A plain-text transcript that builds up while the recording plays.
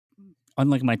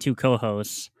unlike my two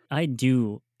co-hosts, I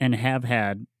do and have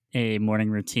had a morning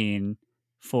routine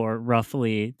for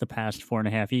roughly the past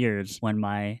 4.5 years when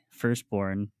my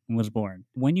firstborn was born.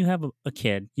 When you have a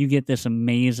kid, you get this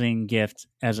amazing gift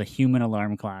as a human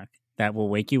alarm clock that will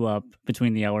wake you up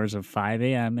between the hours of 5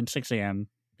 a.m. and 6 a.m.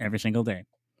 every single day.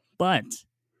 But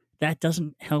that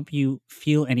doesn't help you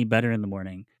feel any better in the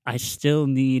morning. I still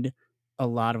need a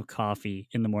lot of coffee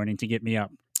in the morning to get me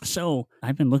up. So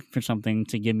I've been looking for something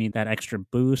to give me that extra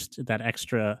boost, that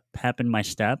extra pep in my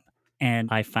step. And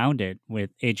I found it with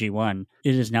AG1.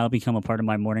 It has now become a part of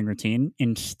my morning routine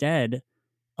instead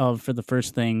of, for the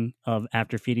first thing of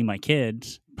after feeding my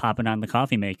kids, popping on the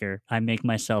coffee maker, I make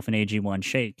myself an AG1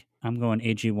 shake. I'm going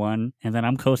AG1 and then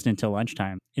I'm coasting until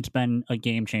lunchtime. It's been a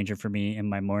game changer for me in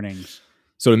my mornings.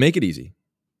 So to make it easy,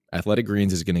 Athletic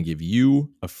Greens is going to give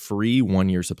you a free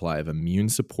 1-year supply of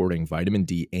immune-supporting vitamin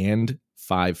D and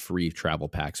 5 free travel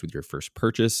packs with your first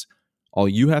purchase. All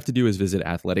you have to do is visit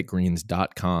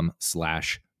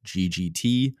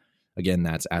athleticgreens.com/GGT. Again,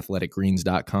 that's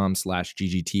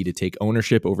athleticgreens.com/GGT to take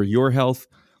ownership over your health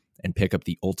and pick up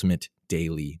the ultimate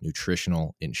daily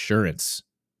nutritional insurance.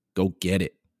 Go get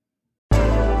it.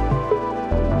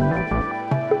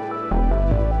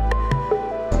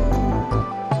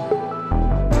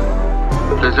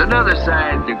 There's another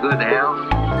side to good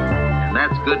health, and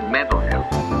that's good mental health.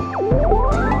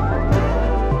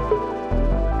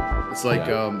 It's like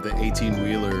the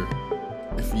 18-wheeler.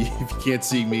 If you can't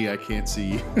see me, I can't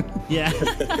see you. Yeah.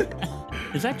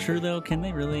 Is that true though? Can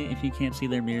they really, if you can't see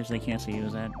their mirrors, they can't see you?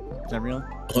 Is that real?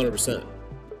 100%.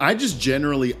 I just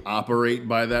generally operate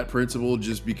by that principle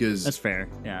just because That's fair.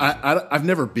 Yeah. I've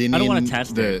never been I don't in want to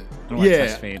test the it. I don't want to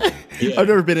test fate. I've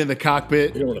never been in the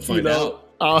cockpit. You don't want to find out.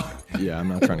 Yeah, I'm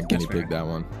not trying to guinea pig that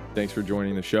one. Thanks for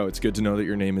joining the show. It's good to know that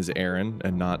your name is Aaron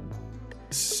and not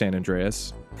San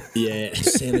Andreas. Yeah,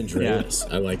 San Andreas.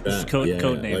 I like that. Code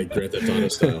name. Like Grand Theft Auto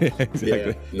style. Exactly.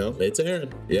 Yeah. No, it's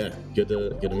Aaron. Yeah, good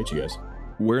to meet you guys.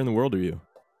 Where in the world are you?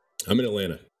 I'm in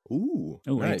Atlanta. Ooh,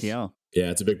 Oh, nice. ATL. Yeah,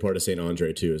 it's a big part of St.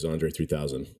 Andre too. Is Andre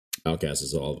 3000? Outcast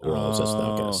is all. We're all obsessed with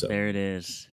Outcast. So. There it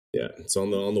is. Yeah, it's on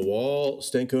the wall.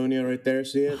 Stankonia right there.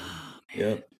 See it?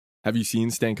 Yeah. Have you seen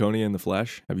Stankonia in the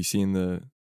flesh? Have you seen the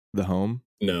home?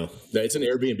 No, it's an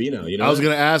Airbnb now. You know. I was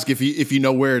gonna ask if you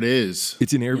know where it is.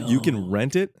 It's an You can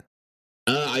rent it.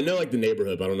 I know like the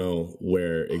neighborhood, but I don't know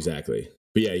where exactly.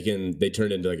 But yeah, they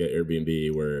turned into like an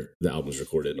Airbnb where the album's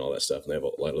recorded and all that stuff, and they have a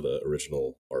lot of the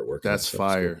original artwork. That's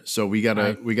fire. Cool. So we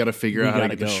gotta figure out how to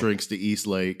get the go. shrinks to East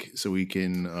Lake so we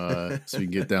can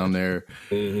get down there.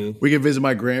 Mm-hmm. We can visit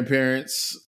my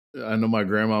grandparents. I know my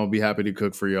grandma will be happy to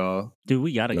cook for y'all. Dude,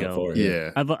 we gotta go.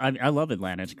 Yeah. I love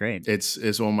Atlanta. It's great. It's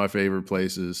one of my favorite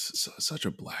places. Such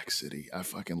a black city. I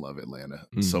fucking love Atlanta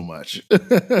so much.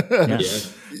 Yeah.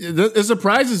 It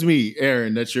surprises me,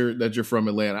 Aaron, that you're from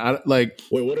Atlanta. Wait,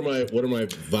 what are my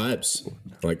vibes?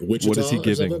 Like Wichita? What is he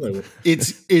giving? Like,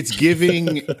 It's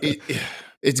giving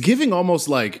it's giving almost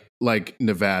like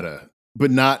Nevada,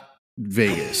 but not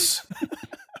Vegas.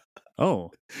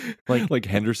 Oh, like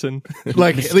Henderson.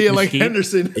 like Mesquite?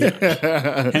 Henderson.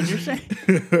 Henderson?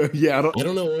 Yeah, I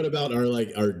don't know what about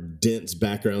our dense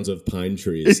backgrounds of pine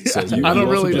trees. I says you. don't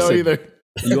also really just know said- either.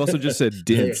 You also just said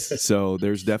dense, so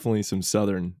there's definitely some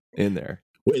southern in there.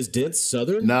 Wait, is dense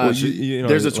southern? Nah, Well, you know,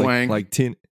 there's a like-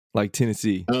 twang. like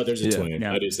Tennessee. Oh, there's a Yeah. twang.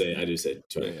 Yeah. I do say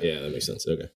twang. Yeah, that makes sense.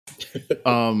 Okay.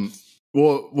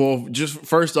 Well, just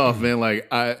first off, man, like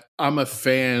I'm a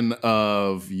fan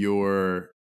of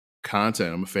your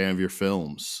content. I'm a fan of your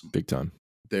films. Big time.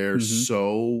 They're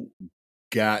so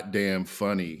goddamn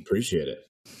funny. Appreciate it.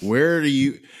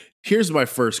 Here's my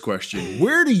first question.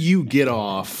 Where do you get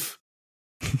off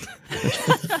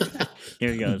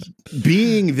Here he goes.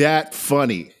 being that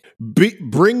funny?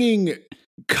 Bringing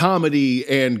comedy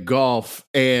and golf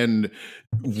and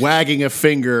wagging a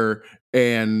finger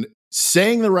and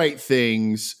saying the right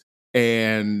things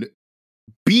and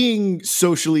being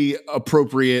socially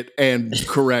appropriate and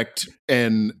correct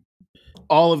and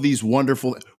all of these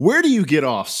wonderful. Where do you get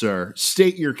off, sir?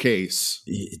 State your case.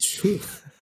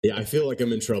 Yeah, I feel like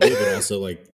I'm in trouble, but also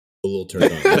like a little turned on.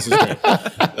 This is great.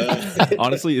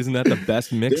 Honestly, isn't that the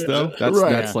best mix Dude, though? That's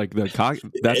right. that's like the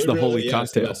that's It the really- holy yeah,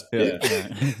 it's the cocktail.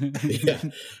 best.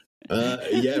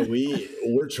 Yeah.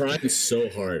 We're trying so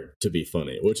hard to be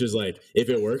funny, which is like, if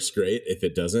it works, great. If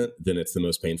it doesn't, then it's the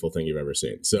most painful thing you've ever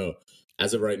seen. So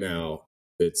as of right now,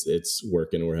 it's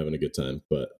working. We're having a good time,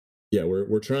 but yeah,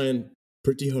 we're trying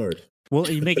pretty hard. Well,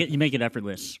 you make it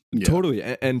effortless. Yeah. Totally.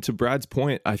 And to Brad's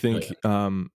point, I think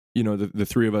the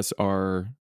three of us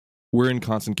we're in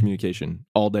constant communication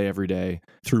all day, every day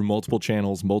through multiple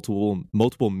channels,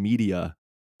 multiple media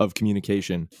of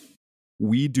communication.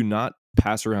 we do not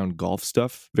pass around golf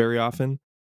stuff very often.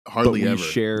 Hardly but we ever.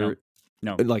 share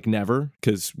No. like never,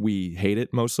 because we hate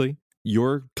it mostly.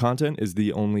 Your content is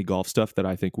the only golf stuff that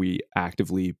I think we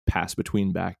actively pass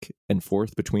between back and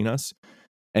forth between us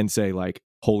and say like,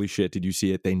 holy shit, did you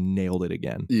see it? They nailed it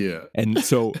again. Yeah. And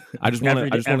so I just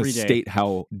want to Every day. state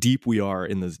how deep we are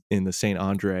in the St.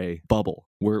 Andre bubble.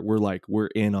 We're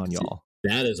in on y'all.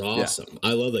 That is awesome.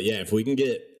 I love that. Yeah, if we can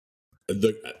get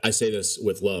I say this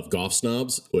with love, golf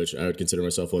snobs, which I would consider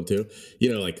myself one too.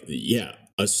 You know, like, yeah,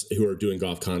 us who are doing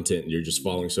golf content and you're just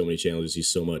following so many channels, you see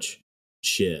so much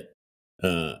shit.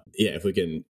 Yeah, if we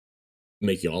can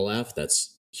make y'all laugh,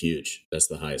 that's huge. That's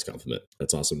the highest compliment.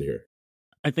 That's awesome to hear.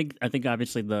 I think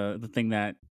obviously the thing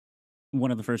that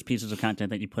one of the first pieces of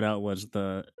content that you put out was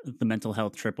the mental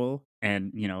health triple,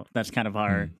 and you know that's kind of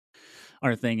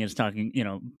our thing is talking, you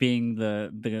know, being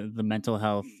the mental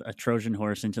health Trojan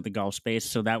horse into the golf space.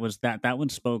 So that one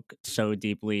spoke so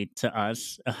deeply to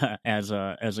us as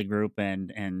a group,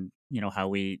 and you know how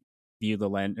we view the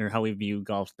lens, or how we view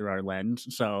golf through our lens.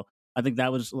 So I think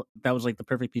that was like the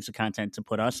perfect piece of content to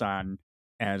put us on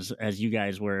as you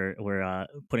guys were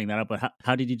putting that up. But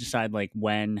how did you decide, like,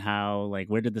 when, how, like,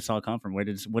 where did this all come from?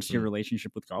 What's your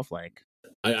relationship with golf like?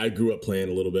 I grew up playing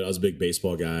a little bit. I was a big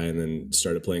baseball guy, and then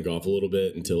started playing golf a little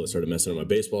bit until it started messing up my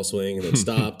baseball swing, and then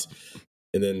stopped.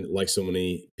 And then, like so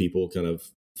many people, kind of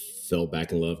fell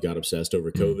back in love, got obsessed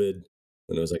over COVID.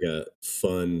 And it was like a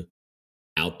fun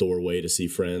outdoor way to see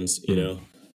friends, you know?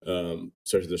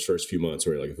 Especially those first few months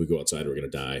where, like, if we go outside, we're going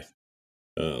to die.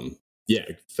 Yeah,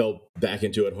 I fell back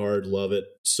into it hard, love it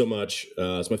so much.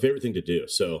 It's my favorite thing to do.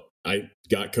 So I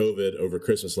got COVID over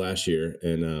Christmas last year,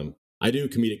 and I do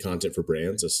comedic content for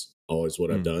brands. That's always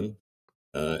what I've done.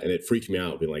 And it freaked me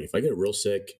out, being like, if I get real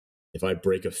sick, if I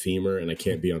break a femur and I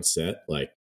can't be on set,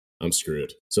 like, I'm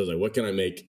screwed. So I was like, what can I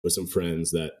make with some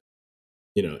friends that,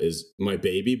 you know, is my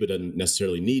baby, but doesn't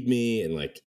necessarily need me? And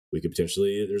like, we could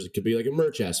potentially, it could be like a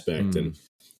merch aspect.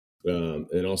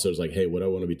 And also it's like, hey, what I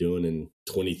want to be doing in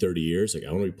 20, 30 years, like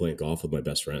I want to be playing golf with my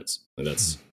best friends. And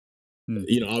that's,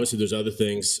 you know, obviously there's other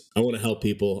things. I want to help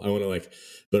people. I want to, like,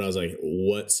 but I was like,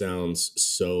 what sounds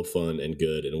so fun and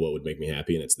good and what would make me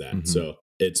happy? And it's that. So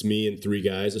it's me and 3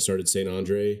 guys that started St.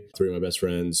 Andre, 3 of my best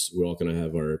friends. We're all going to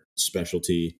have our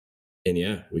specialty. And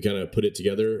yeah, we kind of put it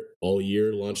together all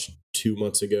year, launched 2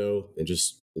 months ago, and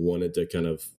just wanted to kind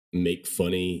of make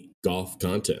funny golf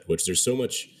content, which there's so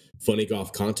much funny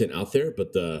golf content out there,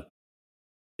 but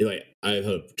like, I have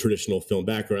a traditional film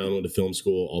background, went to film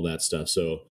school, all that stuff.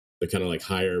 So the kind of like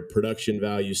higher production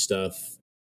value stuff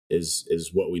is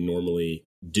what we normally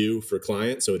do for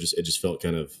clients. So it just felt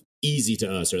kind of easy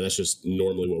to us, or that's just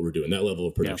normally what we're doing, that level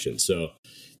of production. Yeah. So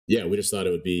yeah, we just thought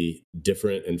it would be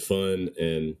different and fun.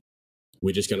 And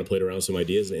we just kind of played around with some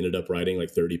ideas and ended up writing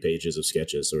like 30 pages of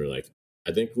sketches. So we're like,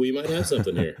 I think we might have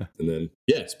something here. And then,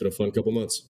 yeah, it's been a fun couple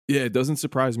months. Yeah, it doesn't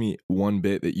surprise me one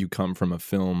bit that you come from a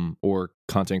film or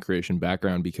content creation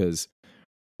background, because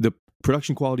the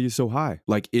production quality is so high.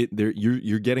 Like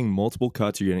you're getting multiple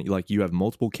cuts. You're getting, like, you have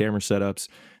multiple camera setups.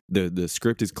 The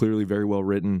script is clearly very well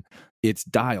written. It's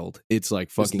dialed. It's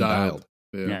like fucking dialed.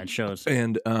 Yeah, it shows.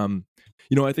 And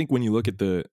you know, I think when you look at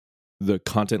the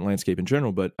content landscape in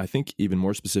general, but I think even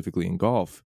more specifically in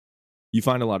golf, you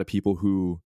find a lot of people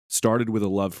who started with a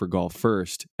love for golf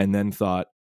first, and then thought,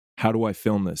 how do I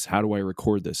film this? How do I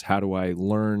record this? How do I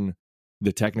learn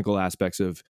the technical aspects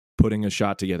of putting a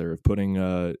shot together, of putting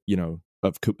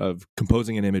of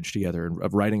composing an image together,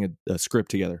 of writing a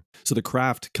script together? So the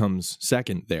craft comes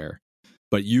second there,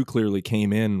 but you clearly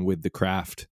came in with the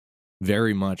craft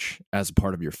very much as a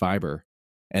part of your fiber.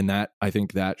 And that, I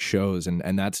think that shows, and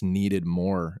that's needed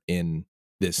more in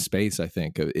this space, I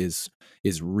think, is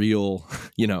real,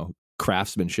 you know,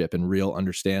 craftsmanship and real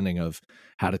understanding of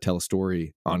how to tell a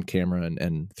story on camera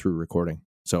and through recording.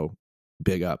 So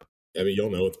big up. I mean, you'll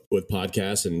know with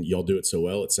podcasts, and y'all do it so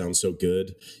well, it sounds so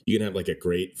good. You can have like a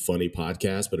great, funny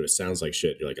podcast, but if it sounds like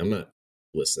shit, you're like, I'm not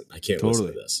listening. I can't listen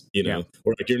to this, you know,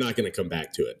 or like, you're not going to come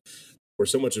back to it. Where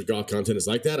so much of golf content is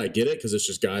like that. I get it, because it's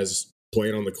just guys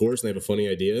playing on the course and they have a funny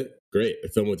idea. Great.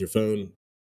 If film with your phone,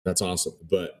 that's awesome.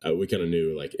 But we kind of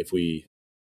knew, like,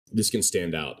 this can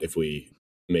stand out if we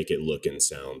make it look and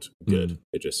sound good.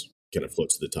 It just kind of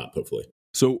floats to the top, hopefully.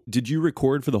 So did you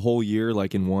record for the whole year,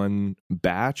 like in one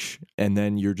batch, and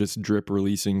then you're just drip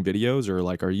releasing videos, or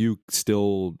like, are you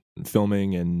still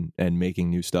filming and making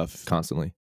new stuff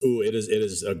constantly? Ooh, it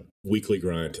is a weekly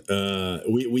grind.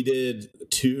 We did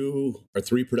 2 or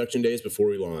 3 production days before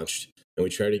we launched, and we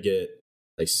try to get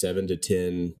like 7 to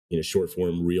 10, you know, short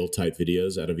form reel type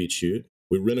videos out of each shoot.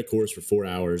 We rent a course for 4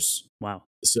 hours. Wow.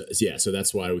 So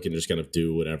that's why we can just kind of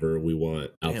do whatever we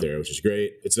want out there, which is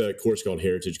great. It's a course called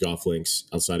Heritage Golf Links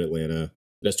outside Atlanta.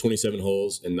 It has 27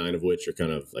 holes, and 9 of which are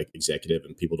kind of like executive,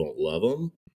 and people don't love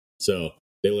them. So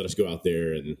they let us go out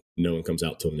there, and no one comes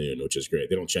out till noon, which is great.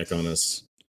 They don't check on us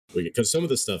because some of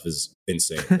the stuff is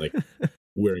insane, like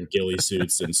wearing ghillie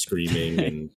suits and screaming,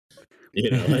 and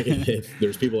like if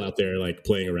there's people out there like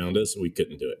playing around us, we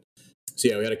couldn't do it. So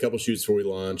yeah, we had a couple shoots before we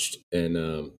launched,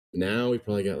 and now we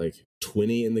probably got like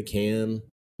 20 in the can,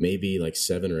 maybe like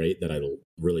 7 or 8 that I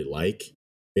really like.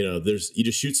 You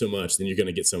just shoot so much, then you're going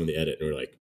to get some in the edit, and we're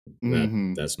like,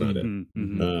 that's not it.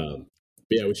 But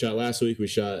yeah, we shot last week, we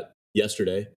shot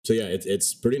yesterday. So yeah,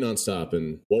 it's pretty nonstop.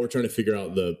 And while we're trying to figure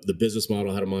out the business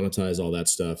model, how to monetize all that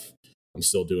stuff, I'm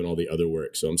still doing all the other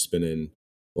work. So I'm spending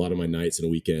a lot of my nights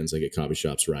and weekends like at coffee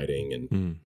shops writing,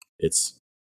 and it's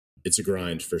a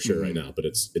grind for sure right now, but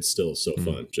it's still so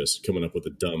fun. Just coming up with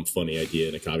a dumb, funny idea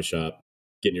in a coffee shop,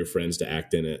 getting your friends to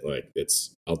act in it. Like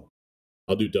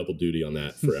I'll do double duty on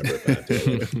that forever if I have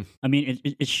to. I mean,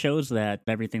 it shows that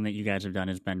everything that you guys have done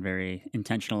has been very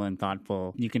intentional and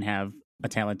thoughtful. You can have a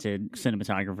talented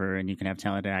cinematographer and you can have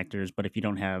talented actors, but if you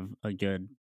don't have a good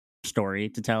story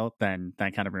to tell, then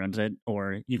that kind of ruins it.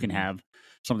 Or you can have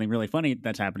something really funny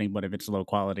that's happening, but if it's low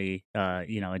quality,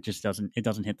 it just doesn't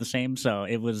hit the same. So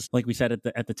it was like we said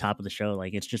at the top of the show,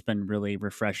 like it's just been really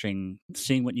refreshing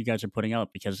seeing what you guys are putting out,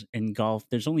 because in golf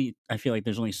I feel like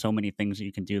there's only so many things that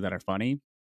you can do that are funny,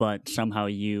 but somehow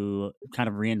you kind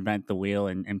of reinvent the wheel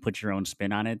and put your own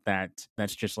spin on it.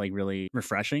 That's just like really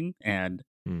refreshing. And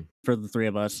for the three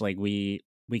of us, like we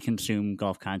consume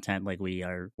golf content, like we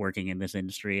are working in this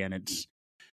industry, and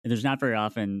there's not very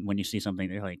often when you see something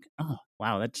that you're like, oh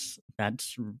wow, that's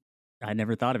I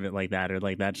never thought of it like that, or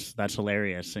like that's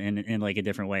hilarious in like a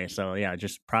different way. So yeah,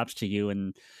 just props to you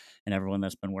and everyone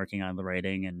that's been working on the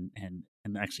writing and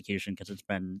the execution, because it's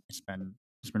been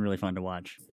really fun to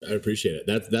watch. I appreciate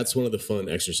it. That's one of the fun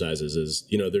exercises is,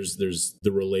 there's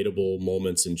the relatable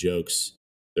moments and jokes.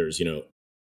 There's,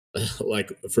 like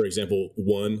for example,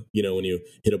 one, when you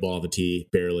hit a ball off a tee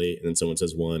barely and then someone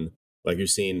says one, like you've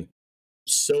seen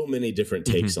so many different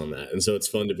takes on that. And so it's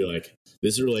fun to be like,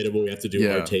 this is relatable. We have to do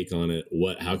our take on it.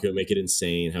 How can we make it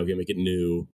insane? How can we make it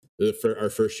new? For our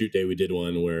first shoot day, we did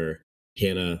one where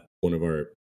Hannah, one of our,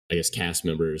 I guess, cast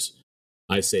members,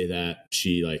 I say that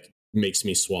she like makes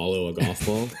me swallow a golf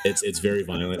ball. It's very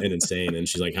violent and insane. And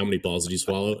she's like, how many balls did you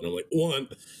swallow? And I'm like, 1.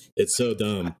 It's so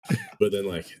dumb. But then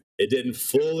like, it didn't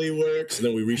fully work. So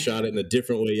then we reshot it in a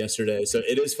different way yesterday. So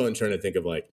it is fun trying to think of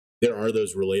like, there are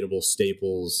those relatable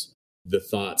staples, the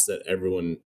thoughts that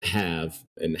everyone have,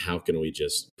 and how can we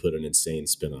just put an insane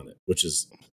spin on it, which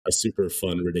is a super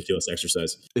fun, ridiculous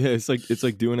exercise. Yeah, it's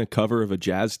like doing a cover of a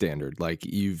jazz standard. Like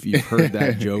you've heard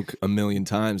that joke a million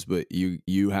times, but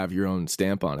you have your own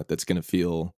stamp on it that's going to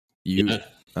feel you.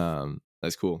 Yeah.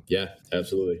 That's cool. Yeah,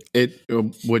 absolutely.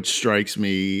 What strikes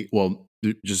me, well,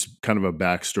 just kind of a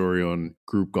backstory on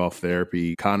group golf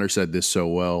therapy. Connor said this so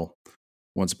well.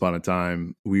 Once upon a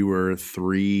time, we were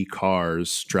 3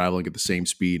 cars traveling at the same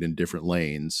speed in different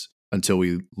lanes until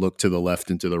we looked to the left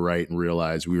and to the right and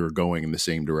realized we were going in the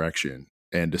same direction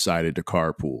and decided to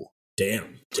carpool.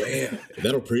 Damn.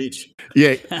 That'll preach.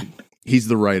 Yeah, he's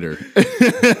the writer.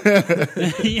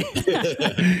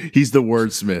 He's the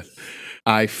wordsmith.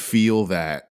 I feel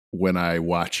that when I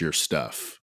watch your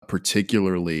stuff,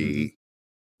 particularly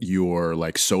your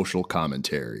like social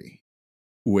commentary.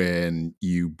 When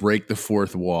you break the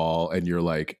fourth wall and you're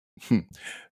like,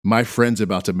 my friend's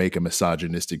about to make a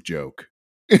misogynistic joke.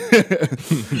 I'm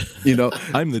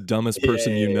the dumbest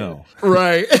person you know.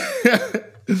 Right.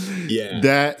 Yeah.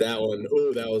 That one.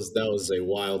 Oh, that was a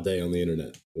wild day on the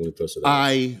internet when we posted that.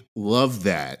 I love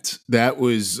that. That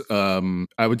was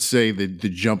I would say the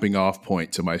jumping off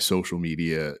point to my social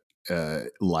media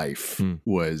life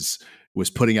was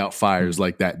putting out fires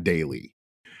like that daily.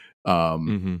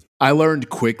 I learned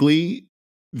quickly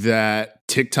that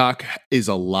TikTok is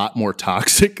a lot more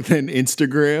toxic than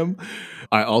Instagram.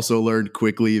 I also learned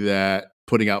quickly that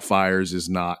putting out fires is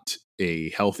not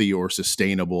a healthy or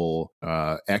sustainable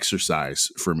exercise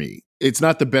for me. It's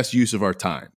not the best use of our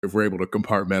time if we're able to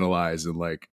compartmentalize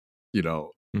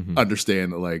and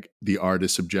understand that like the art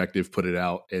is subjective, put it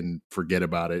out and forget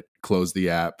about it, close the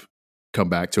app, come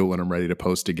back to it when I'm ready to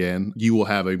post again. You will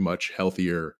have a much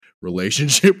healthier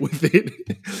relationship with it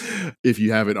if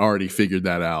you haven't already figured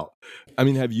that out. I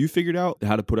mean, have you figured out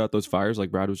how to put out those fires like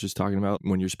Brad was just talking about?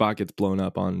 When your spot gets blown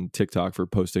up on TikTok for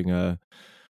posting a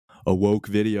woke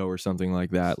video or something like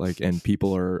that, like, and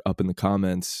people are up in the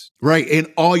comments. Right.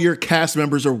 And all your cast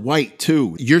members are white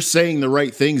too. You're saying the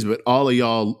right things, but all of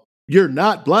y'all you're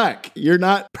not black. You're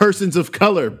not persons of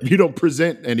color. You don't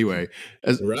present anyway.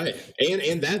 Right.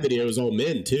 And that video is all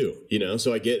men too, you know?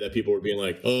 So I get that people were being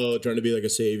like, oh, trying to be like a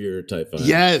savior type vibe.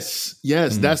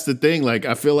 Yes. That's the thing. Like,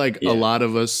 I feel like a lot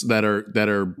of us that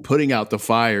are putting out the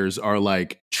fires are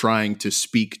like trying to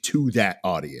speak to that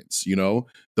audience, you know,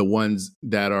 the ones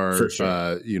that are, For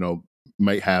sure. you know,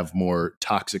 might have more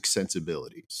toxic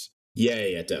sensibilities.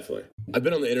 Yeah, definitely. I've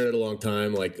been on the internet a long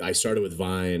time. Like I started with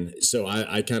Vine. So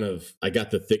I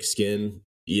got the thick skin,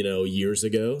 you know, years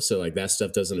ago. So like that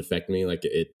stuff doesn't affect me like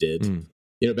it did.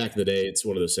 You know, back in the day, it's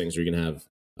one of those things where you can have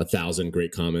 1,000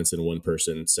 great comments and one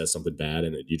person says something bad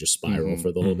and you just spiral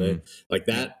for the whole day. Like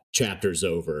that chapter's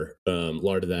over. A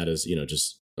lot of that is, you know,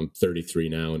 just I'm 33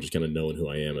 now and just kind of knowing who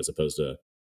I am as opposed to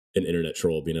an internet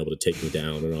troll being able to take me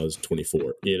down when I was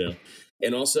 24, you know?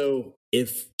 And also,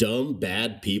 if dumb,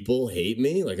 bad people hate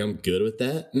me, like I'm good with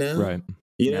that now. Right.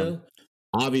 You know?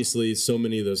 Obviously, so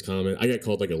many of those comments, I got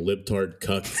called like a libtard,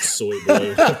 cuck, soy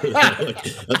boy, like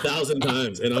 1,000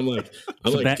 times. And I'm like,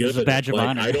 good. It's a badge of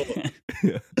honor. I don't,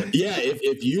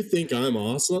 if you think I'm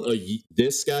awesome,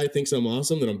 this guy thinks I'm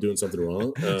awesome, then I'm doing something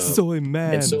wrong. Soy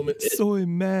man. Soy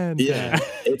man. Yeah.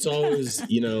 It's always,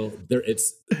 you know,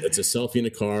 it's a selfie in a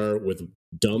car with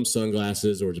dumb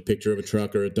sunglasses or it's a picture of a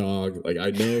truck or a dog. Like, I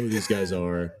know who these guys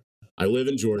are. I live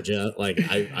in Georgia. Like,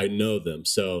 I know them.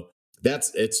 So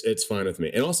it's fine with me.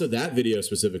 And also that video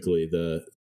specifically, the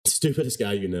stupidest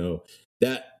guy, you know,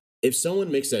 that if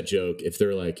someone makes that joke, if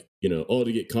they're like, you know, oh,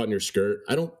 to get caught in your skirt,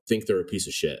 I don't think they're a piece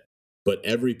of shit. But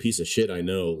every piece of shit I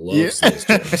know loves those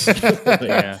jokes.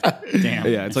 Damn.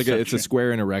 Yeah, it's like it's a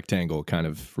square and a rectangle kind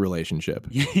of relationship.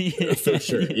 For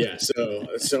sure. Yeah.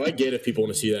 So I get if people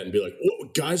want to see that and be like, well,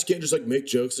 guys can't just like make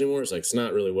jokes anymore. It's like, it's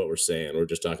not really what we're saying. We're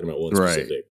just talking about one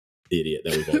specific idiot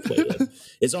that we've all played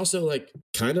with. It's also like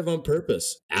kind of on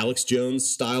purpose, Alex Jones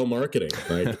style marketing.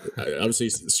 Like obviously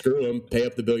screw him, pay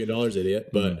up the $1 billion, idiot.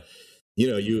 But you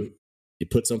know, you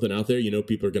put something out there, you know,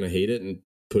 people are going to hate it and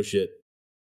push it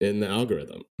in the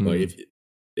algorithm. Like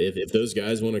if those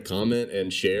guys want to comment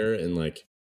and share and like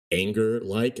anger,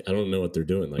 like I don't know what they're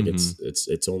doing. Like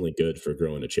it's only good for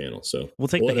growing a channel. So we'll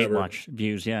take the hate watch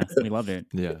views. Yeah, we loved it.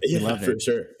 Yeah, we loved for it.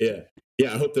 Sure. Yeah.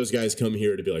 I hope those guys come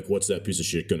here to be like, what's that piece of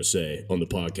shit going to say on the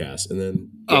podcast? And then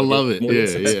I love it.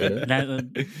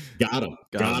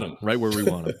 Got him. Right where we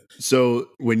want him. So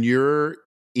when you're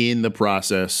in the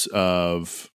process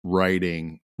of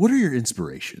writing, what are your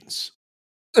inspirations?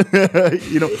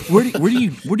 You know, where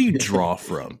do you draw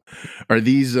from? Are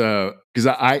these because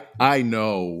I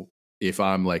know if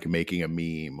I'm like making a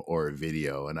meme or a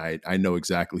video and I know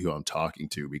exactly who I'm talking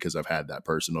to because I've had that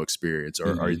personal experience.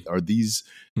 Or are these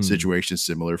situations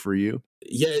similar for you?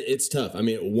 Yeah, it's tough. I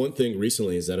mean, one thing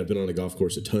recently is that I've been on a golf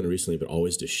course a ton recently, but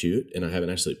always to shoot, and I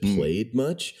haven't actually played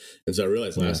much. And so I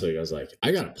realized last week, I was like,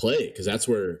 I gotta play because that's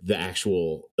where the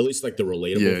actual, at least like the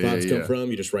relatable thoughts come from.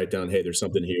 You just write down, hey, there's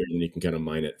something here, and you can kind of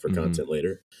mine it for content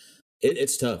later.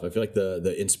 It's tough. I feel like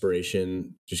the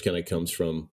inspiration just kind of comes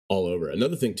from all over.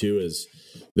 Another thing too is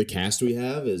the cast we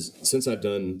have is, since I've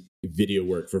done video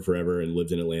work for forever and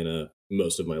lived in Atlanta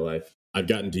most of my life, I've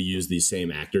gotten to use these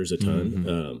same actors a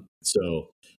ton. So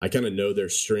I kind of know their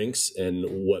strengths and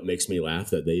what makes me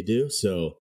laugh that they do.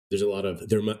 So there's a lot of,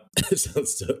 they're my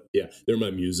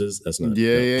muses. That's not.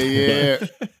 Yeah.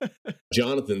 But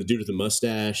Jonathan, the dude with the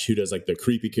mustache who does like the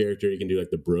creepy character, he can do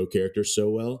like the bro character so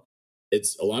well.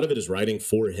 It's a lot of it is writing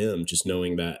for him, just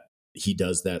knowing that he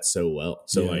does that so well.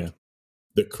 So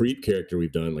the creep character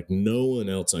we've done, like no one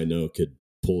else I know could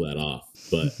pull that off,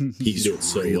 but he can do it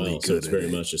so really well. So it's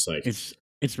very much just like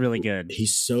it's really good.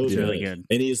 He's so good. Really good,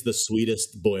 and he is the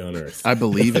sweetest boy on earth. I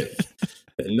believe it.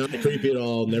 Not creepy at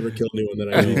all. Never killed anyone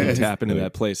that I know. Tap into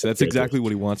that place. That's exactly what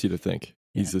he wants you to think.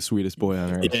 He's the sweetest boy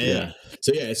on earth. Yeah.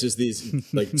 So yeah, it's just these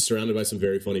like surrounded by some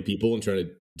very funny people and trying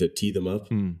to tee them up.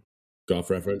 Golf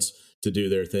reference to do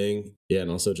their thing. Yeah,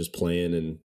 and also just playing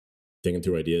and thinking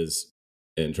through ideas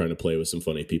and trying to play with some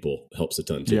funny people helps a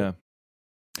ton too. Yeah.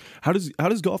 How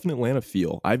does golf in Atlanta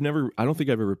feel? I don't think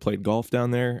I've ever played golf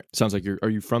down there. Sounds like are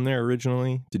you from there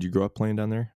originally? Did you grow up playing down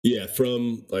there? Yeah,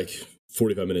 from like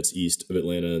 45 minutes east of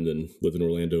Atlanta and then lived in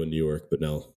Orlando and New York, but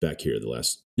now back here the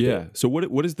last. Yeah. So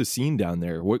what is the scene down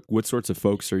there? What sorts of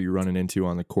folks are you running into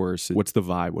on the course? What's the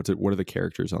vibe? What are the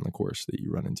characters on the course that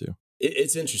you run into?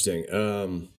 It's interesting.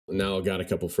 Now I've got a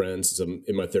couple friends. I'm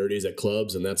in my 30s at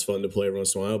clubs, and that's fun to play every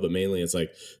once in a while. But mainly it's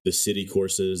like the city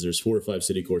courses. There's 4 or 5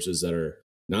 city courses that are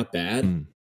not bad,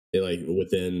 like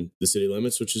within the city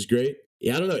limits, which is great.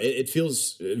 Yeah, I don't know. It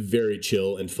feels very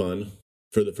chill and fun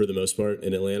for the most part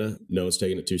in Atlanta. No one's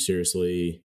taking it too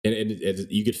seriously, and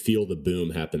you could feel the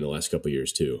boom happen the last couple of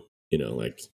years too. You know,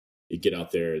 like You get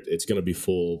out there, it's going to be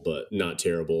full, but not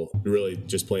terrible. Really,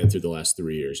 just playing through the last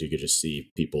 3 years, you could just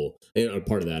see people. And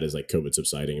part of that is like COVID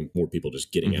subsiding and more people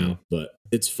just getting out. But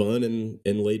it's fun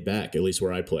and laid back, at least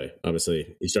where I play.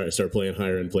 Obviously, you start playing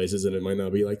higher end places, and it might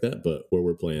not be like that. But where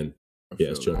we're playing, yeah,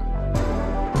 it's chill.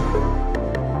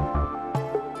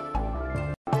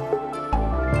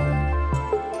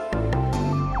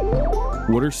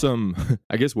 What are some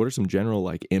general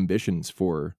like ambitions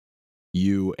for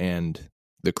you and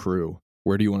the crew?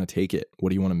 Where do you want to take it? What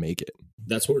do you want to make it?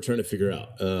 That's what we're trying to figure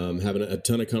out. Having a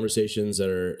ton of conversations that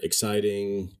are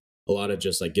exciting, a lot of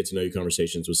just like get to know you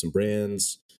conversations with some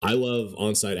brands. I love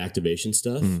on-site activation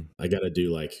stuff. I got to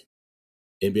do like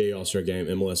NBA All-Star Game,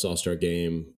 MLS All-Star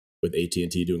Game with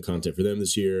AT&T doing content for them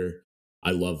this year. I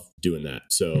love doing that.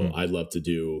 So I'd love to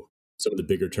do some of the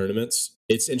bigger tournaments.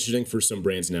 It's interesting for some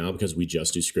brands now because we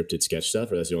just do scripted sketch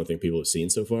stuff, or that's the only thing people have seen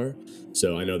so far.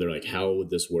 So I know they're like, how would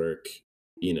this work,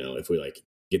 if we like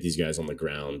get these guys on the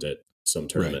ground at some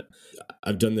tournament? Right.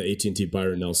 I've done the AT&T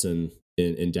Byron Nelson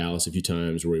in Dallas a few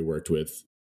times where we worked with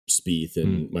Spieth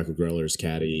and Michael Greller's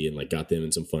caddy and like got them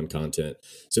in some fun content.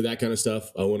 So that kind of stuff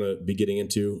I want to be getting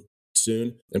into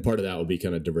soon. And part of that will be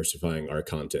kind of diversifying our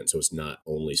content. So it's not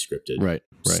only scripted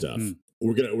stuff.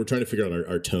 We're trying to figure out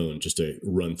our tone just to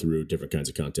run through different kinds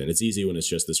of content. It's easy when it's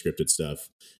just the scripted stuff.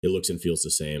 It looks and feels the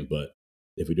same. But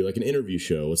if we do like an interview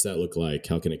show, what's that look like?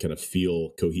 How can it kind of feel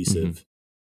cohesive?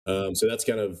 So that's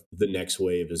kind of the next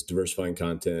wave is diversifying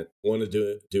content. Want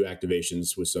to do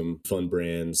activations with some fun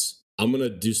brands. I'm going to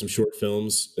do some short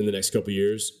films in the next couple of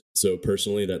years. So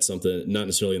personally, that's something not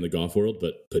necessarily in the golf world,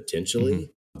 but potentially.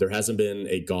 There hasn't been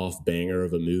a golf banger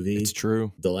of a movie. It's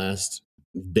true. The last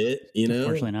bit,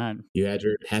 Unfortunately not. You had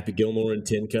your Happy Gilmore and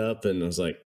Tin Cup, and I was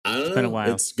like, I don't know. Been a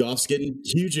while. Golf's getting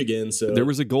huge again. So there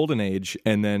was a golden age,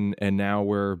 and now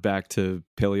we're back to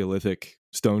Paleolithic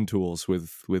stone tools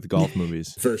with golf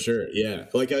movies. For sure, yeah.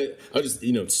 Like I just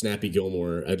Snappy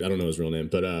Gilmore. I don't know his real name,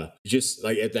 but just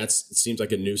like that seems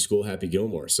like a new school Happy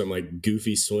Gilmore. Some like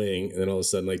goofy swing, and then all of a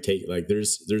sudden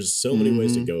there's so many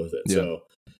ways to go with it. Yeah. So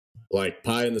like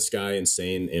pie in the sky,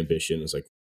 insane ambition. It's like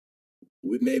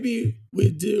maybe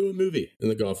we do a movie in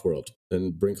the golf world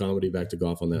and bring comedy back to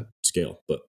golf on that scale,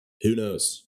 but who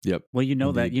knows? Yep. Well,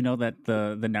 that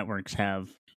the networks have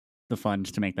the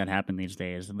funds to make that happen these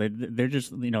days. They're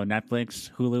just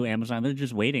Netflix, Hulu, Amazon. They're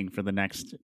just waiting for the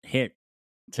next hit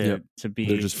to be.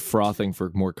 They're just frothing for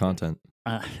more content.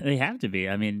 They have to be.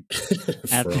 I mean,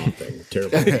 frothing,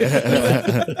 terrible.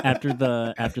 after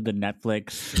the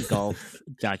Netflix golf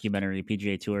documentary,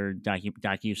 PGA Tour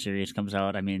docu series comes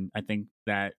out, I mean, I think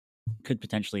that could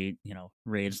potentially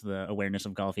raise the awareness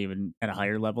of golf even at a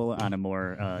higher level on a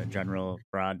more general,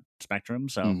 broad spectrum.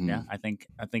 So yeah, I think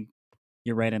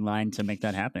you're right in line to make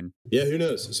that happen. Yeah, who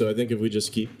knows? So I think if we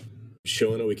just keep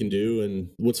showing what we can do, and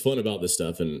what's fun about this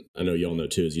stuff, and I know y'all know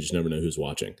too, is you just never know who's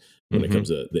watching when it comes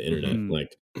to the internet.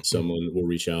 Like someone will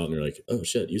reach out and they're like, oh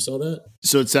shit, you saw that?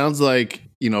 So it sounds like,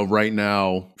 right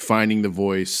now finding the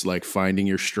voice, like finding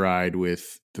your stride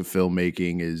with the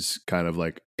filmmaking is kind of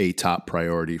like a top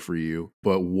priority for you.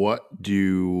 But what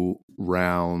do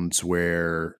rounds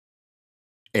where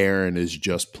Aaron is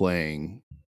just playing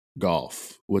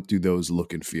golf, what do those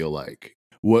look and feel like?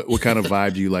 What kind of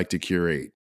vibe do you like to curate?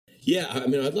 Yeah, I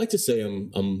mean, I'd like to say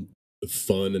I'm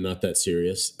fun and not that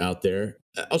serious out there.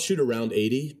 I'll shoot around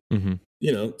 80.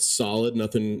 Solid,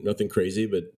 nothing crazy,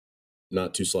 but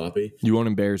not too sloppy. You won't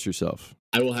embarrass yourself.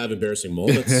 I will have embarrassing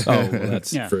moments.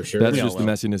 That's for sure. That's just the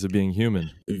messiness of being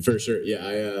human. For sure.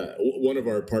 Yeah. One of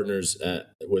our partners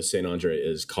with St. Andre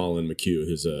is Colin McHugh,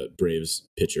 who's a Braves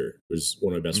pitcher, who's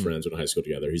one of my best friends. Went to high school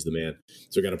together. He's the man.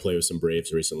 So I got to play with some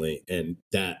Braves recently, and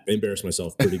that embarrassed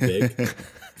myself pretty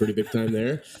big time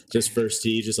there. Just first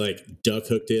tee, just like duck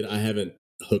hooked it. I haven't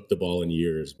hooked the ball in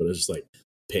years, but I was just like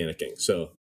panicking.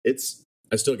 So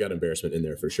I still got embarrassment in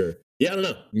there for sure. Yeah, I don't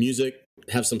know. Music,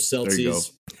 have some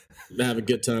Celsius, have a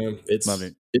good time. Love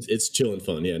it. It's chill and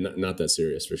fun. Yeah, not that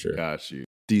serious for sure. Got you.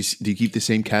 Do you keep the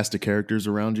same cast of characters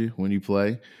around you when you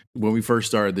play? When we first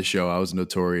started the show, I was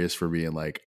notorious for being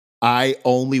like, I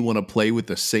only want to play with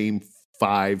the same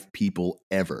 5 people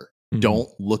ever. Don't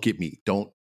look at me.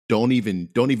 Don't even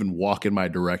walk in my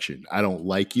direction. I don't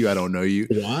like you. I don't know you.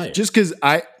 Why? Just because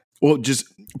just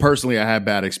personally, I had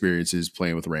bad experiences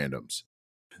playing with randoms.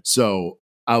 So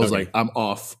I was like, I'm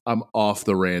off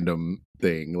the random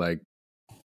thing. Like,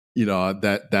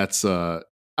 that's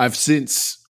I've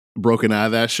since broken out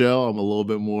of that shell. I'm a little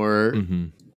bit more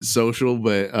social,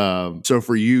 but so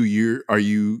for you, are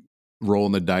you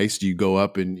rolling the dice? Do you go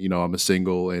up and I'm a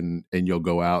single and you'll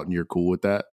go out and you're cool with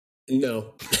that?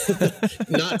 No,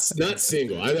 not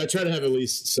single. I try to have at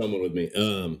least someone with me.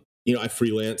 I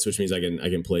freelance, which means I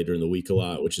can play during the week a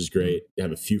lot, which is great. I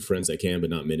have a few friends that can, but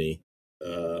not many.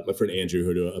 My friend Andrew,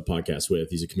 who I do a podcast with,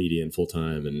 he's a comedian full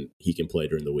time, and he can play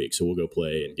during the week. So we'll go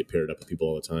play and get paired up with people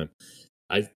all the time.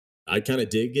 I kind of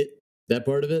dig that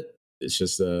part of it. It's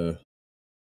just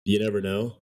you never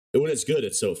know. And when it's good,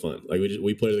 it's so fun. Like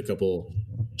we played with a couple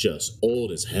just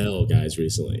old as hell guys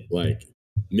recently, like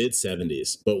mid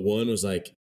 70s. But one was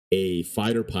like a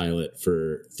fighter pilot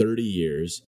for 30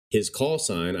 years. His call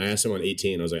sign, I asked him on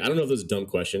 18. I was like, I don't know if this is a dumb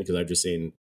question because I've just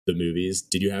seen the movies.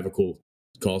 Did you have a cool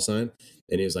call sign?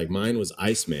 And he was like, mine was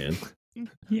Iceman.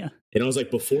 Yeah. And I was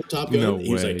like, before Top Gun? No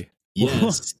he was way. like,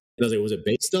 yes. And I was like, was it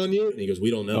based on you? And he goes,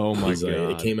 we don't know. Oh my He's like,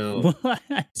 God. it came out. What?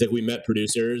 It's like we met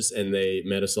producers and they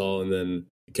met us all, and then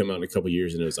it came out in a couple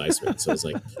years and it was Iceman. So I was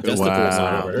like, that's the coolest thing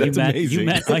I've ever heard. That's you amazing.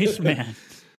 met Iceman.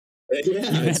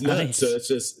 Yeah, it's met nuts. Ice. So it's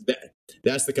just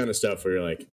that's the kind of stuff where you're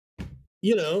like,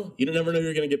 you never know who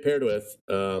you're going to get paired with.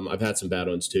 I've had some bad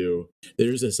ones too.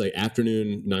 There's this like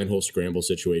afternoon 9-hole scramble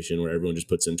situation where everyone just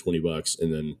puts in $20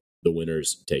 and then the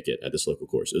winners take it at this local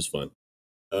course. It was fun.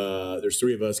 There's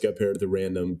 3 of us got paired with a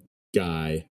random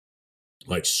guy,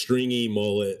 like stringy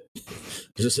mullet,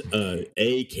 just a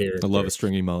character. I love a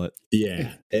stringy mullet.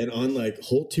 Yeah. And on like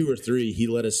hole 2 or 3, he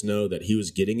let us know that he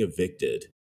was getting evicted,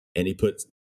 and he put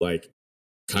like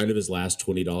kind of his last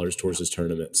 $20 towards his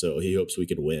tournament. So he hopes we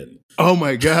could win. Oh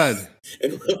my God.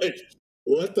 And we're like,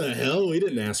 what the hell? We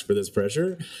didn't ask for this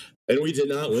pressure. And we did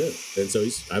not win. And so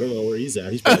I don't know where he's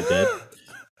at. He's probably dead.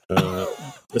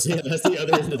 But yeah, that's the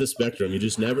other end of the spectrum. You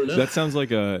just never know. That sounds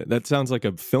like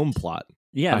a film plot.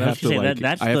 Yeah, I have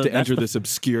to enter this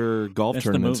obscure golf that's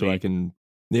the tournament so movie. I can.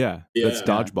 Yeah, that's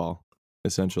dodgeball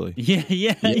essentially.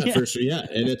 Yeah, for sure. Yeah,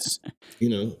 and it's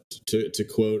to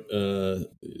quote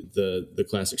the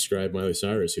classic scribe Miley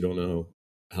Cyrus, you don't know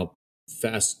how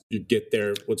fast you get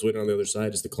there. What's waiting on the other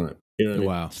side is the climb. You know what I mean?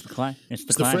 Wow, It's the climb. It's the It's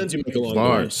the climb. friends you make along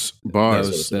Bars. the way.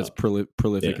 Bars. that's prolific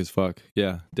Yeah. as fuck.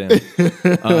 Yeah, damn.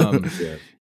 Yeah.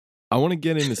 I want to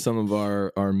get into some of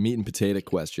our meat and potato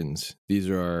questions. These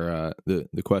are our the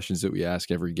questions that we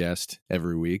ask every guest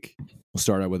every week. We'll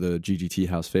start out with a GGT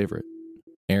house favorite.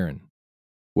 Aaron,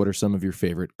 what are some of your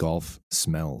favorite golf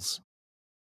smells?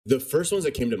 The first ones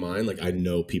that came to mind, like I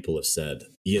know people have said,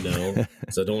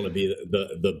 so I don't want to be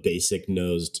the basic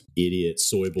nosed idiot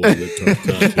soy boy with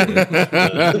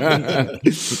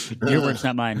Your words,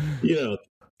 not mine. Yeah.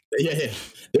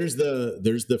 There's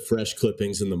the fresh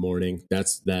clippings in the morning.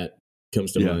 That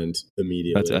comes to Yeah. mind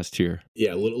immediately. That's S tier.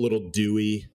 Yeah, little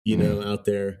dewy, out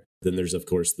there. Then there's of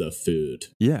course the food,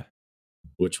 Yeah.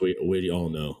 which we all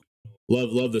know.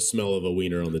 Love the smell of a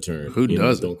wiener on the turn. Who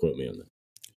doesn't? Don't quote me on that.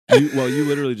 You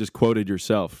literally just quoted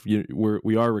yourself.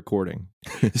 We are recording.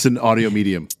 It's an audio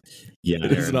medium. Yeah,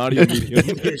 It's an audio medium.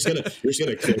 you're just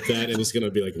gonna clip that, and it's gonna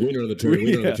be like wiener on the turn.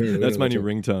 Wiener on the turn. Wiener That's on my the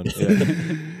new turn.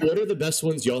 ringtone. Yeah. What are the best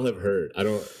ones y'all have heard? I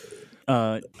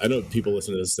know people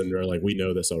listen to this and they're like, we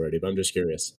know this already, but I'm just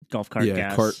curious. Golf cart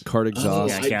Yeah, gas. cart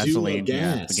exhaust. I do love gasoline.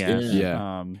 gas. Yeah, the gas.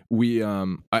 Yeah. We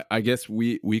I guess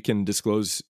we can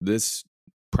disclose this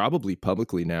probably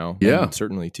publicly now. Yeah. And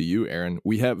certainly to you, Aaron.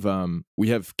 We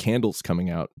have candles coming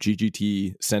out,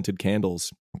 GGT scented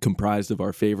candles comprised of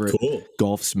our favorite Cool.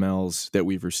 golf smells that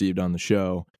we've received on the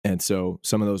show. And so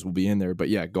some of those will be in there. But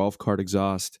yeah, golf cart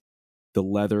exhaust, the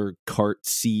leather cart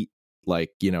seat,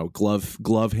 like,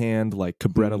 glove hand, like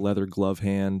Cabretta leather glove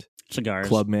hand, cigars.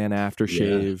 Clubman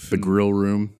aftershave, The grill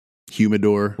room,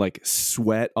 humidor, like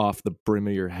sweat off the brim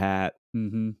of your hat.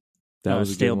 Mm-hmm. That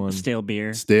was a good one. Stale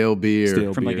beer. stale beer.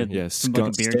 Stale From like beer. a- yeah, from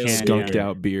like a beer can, skunked yeah.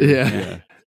 out beer. Yeah.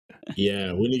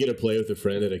 Yeah, when you get to play with a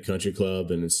friend at a country club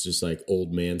and it's just like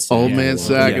old man sack. Old in man the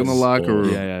sack in the locker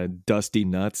room. Yeah, dusty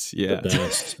nuts. Yeah. The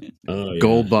best. Oh, yeah.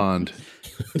 Gold Bond.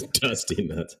 Dusty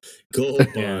nuts. Gold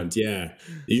Bond. Yeah.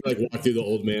 You like walk through the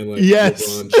old man like Yes.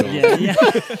 LeBron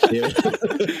Shaw. Yeah.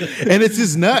 And it's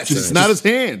his nuts. It's not his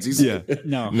hands. He's Yeah.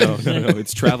 No. No.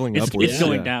 It's traveling upwards. It's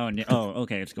going Yeah. down. Oh,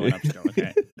 okay. It's going up still.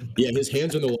 Okay. Yeah, his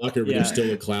hands are in the locker, but Yeah. there's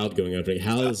still a cloud going up. Like,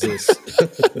 how is this?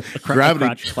 Gravity-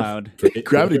 Crotch cloud.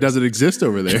 Gravity doesn't exist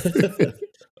over there.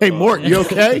 Hey, Mort, you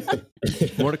okay?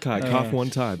 Mordecai, cough one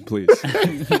time, please.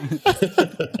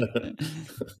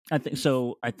 I think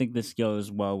so. I think this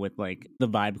goes well with like the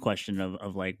vibe question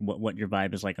of like what your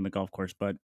vibe is like on the golf course.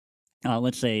 But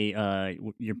let's say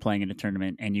you're playing in a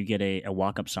tournament and you get a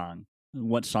walk up song.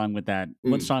 What song would that?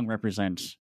 What song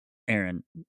represents Aaron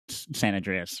San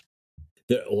Andreas?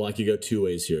 Well, I could go two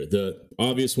ways here. The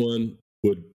obvious one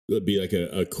would be like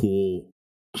a cool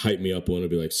hype me up one. Would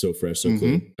be like So Fresh, So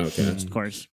Clean, Outkast. Of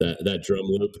course. That drum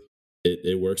loop,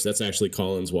 it works. That's actually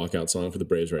Colin's walkout song for the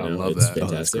Braves right I now. love It's that.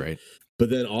 fantastic. Oh, that's great. But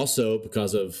then also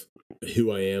because of who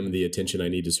I am and the attention I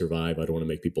need to survive, I don't want to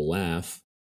make people laugh.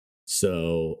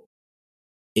 So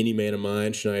Any Man of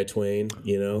Mine, Shania Twain,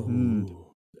 you know,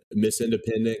 Miss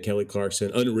Independent, Kelly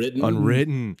Clarkson,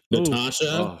 Unwritten, Natasha.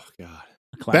 Oh God.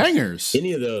 Bangers.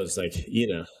 Any of those, like, you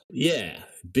know,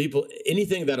 people,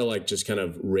 anything that'll like just kind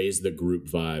of raise the group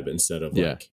vibe instead of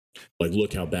like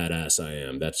look how badass I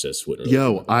am. That's just what.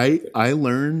 Yo, I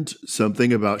learned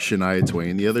something about Shania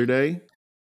Twain the other day.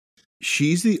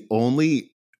 She's the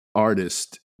only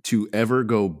artist to ever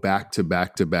go back to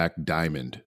back to back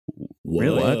diamond.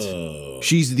 Really? What?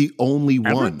 She's the only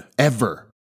one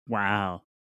ever. Wow.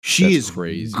 She That's is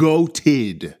crazy.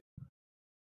 goated.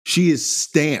 She is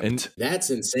stamped. And That's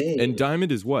insane. And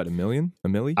diamond is what? $1 million?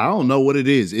 $1 million? I don't know what it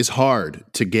is. It's hard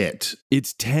to get.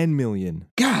 It's 10 million.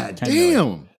 God 10 damn.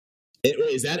 million. Wait,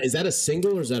 is that a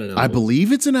single or is that an album? I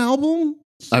believe it's an album.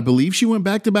 I believe she went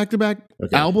back to back to back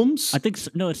albums. I think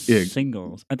no, it's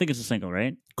singles. I think it's a single,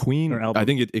 right? Queen. Or album. I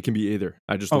think it can be either.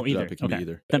 I just looked it either. up. It can Okay. be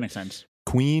either. That makes sense.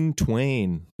 Queen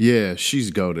Twain. Yeah, she's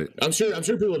goated. I'm sure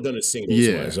people have done it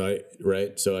singles wise,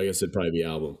 right? So I guess it'd probably be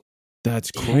album.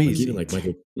 That's Even crazy. like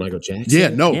Michael Jackson. Yeah,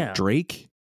 no. Yeah. Drake?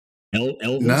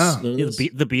 Elvis. Nah. None of Yeah, those? the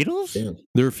Beatles? Damn.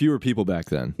 There were fewer people back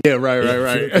then. Yeah, right.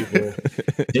 Fewer people.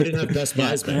 They didn't have Best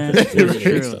Buys back That's then.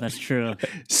 true. That's true.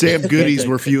 Sam Goodies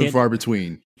were few They and had- far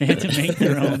between. They had to make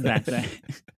their own back then.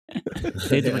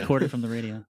 They had to record it from the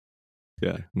radio.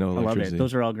 Yeah, no I love electricity. it.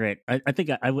 Those are all great. I think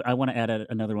I want to add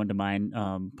another one to mine.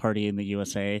 Party in the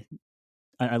USA.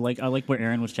 I like where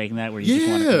Aaron was taking that, where you just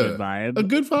want a good vibe. A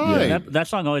good vibe. That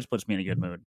song always puts me in a good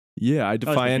mood. Yeah, I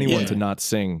defy good. anyone Yeah. to not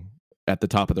sing at the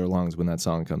top of their lungs when that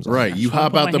song comes on. Right. You That's why I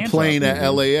hop put out my the hands plane up. at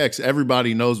LAX.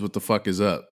 Everybody knows what the fuck is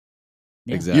up.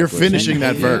 Yeah. Exactly. You're finishing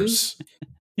that Ten verse.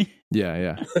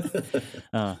 Yeah.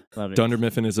 Love it. Dunder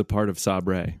Mifflin is a part of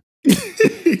Sabre.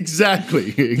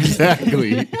 Exactly.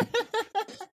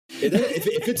 And then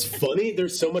if it's funny,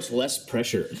 there's so much less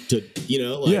pressure to, you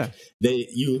know, like Yeah. they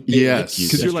Yes. like you.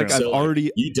 Because you're like, So, I've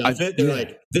already, you duff it, they're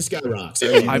like, this guy rocks.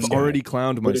 I've already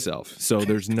clowned myself, so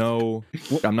there's no.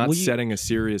 I'm not Well, you- setting a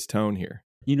serious tone here.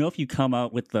 You know, if you come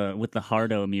out with the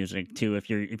hardo music too, if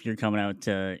you're coming out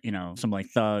to some like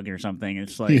Thug or something,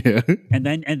 it's like Yeah. and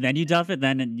then you duff it,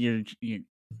 then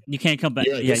you can't come back.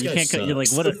 You're like, Yeah, this you guy can't. You're like,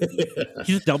 sucks. what?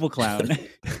 He's a double clown.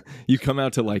 You come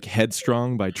out to like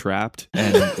Headstrong by Trapped,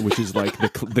 and which is like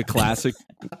the classic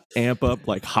amp up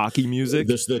like hockey music.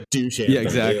 There's the douche. Yeah,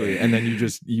 exactly. And then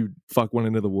you fuck one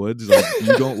into the woods. Like,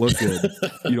 you don't look good.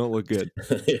 You don't look good.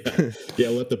 yeah,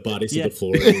 let the body hit Yeah. the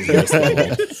floor. And the rest of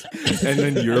the And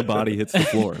then your body hits the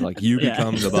floor. Like you Yeah.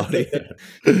 become the body.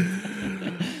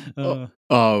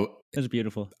 That's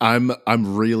beautiful. I'm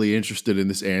really interested in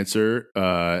this answer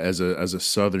as a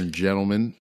Southern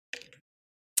gentleman.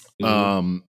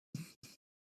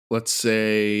 Let's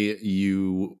say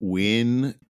you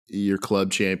win your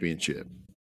club championship.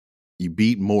 You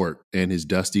beat Mort and his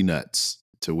Dusty Nuts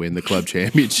to win the club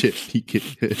championship.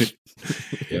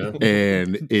 Yeah.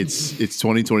 And it's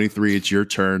 2023. It's your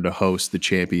turn to host the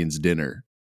champions dinner.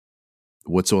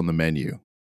 What's on the menu?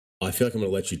 I feel like I'm going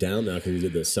to let you down now because you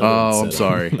did this. Oh, I'm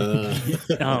sorry.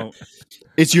 Oh,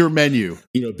 It's your menu.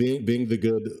 You know, being the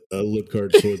good lip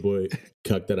card soy boy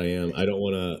cuck that I am, I don't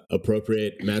want to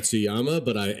appropriate Matsuyama,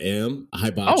 but I am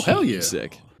hibachi. Oh, hell yeah.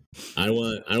 Sick. I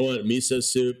want miso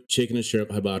soup, chicken and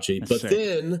shrimp hibachi, That's but sick.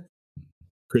 then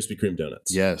Krispy Kreme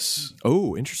donuts. Yes.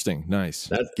 Oh, interesting. Nice.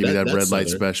 Give me that that's red light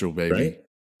Southern, special, baby. right?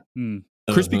 mm.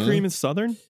 Krispy Uh-huh. Kreme is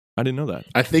Southern? I didn't know that.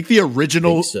 I think the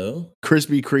original Think so.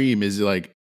 Krispy Kreme is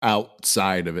like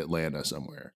outside of Atlanta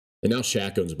somewhere. And now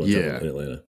Shaq owns a bunch of them in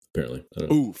Atlanta. Apparently, I don't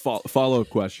know. Ooh, follow up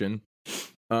question.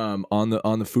 On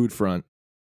the food front.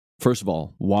 First of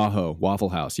all, Waffle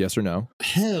House, yes or no?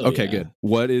 Hell Okay, yeah. good.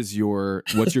 What's your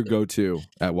go-to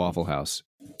at Waffle House?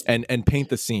 And paint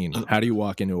the scene. How do you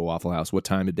walk into a Waffle House? What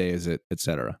time of day is it,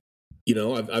 etc.? You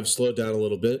know, I've slowed down a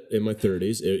little bit in my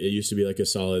 30s. It used to be like a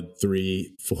solid 4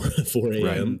 a.m.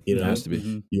 Right. You know, It has to be.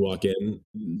 Mhm. you walk in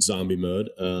zombie mode.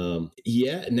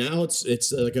 Yeah, now it's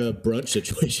like a brunch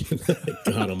situation.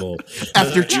 God, I'm old.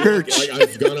 After church.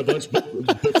 I've gone a bunch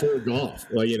before golf.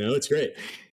 Like, you know, it's great.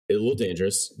 A little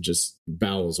dangerous, just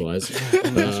bowels wise.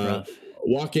 That's rough.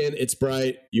 Walk in, it's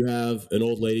bright. You have an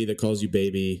old lady that calls you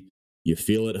baby. You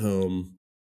feel at home.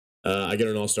 I get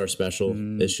an all-star special.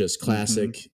 Mm. It's just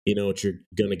classic. You know what you're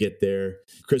gonna get there.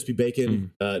 Crispy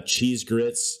bacon, cheese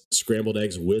grits, scrambled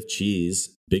eggs with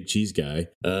cheese. Big cheese guy,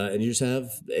 and you just have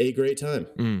a great time.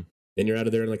 Mm. And you're out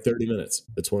of there in like 30 minutes.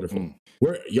 It's wonderful. Mm.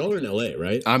 Y'all are in LA,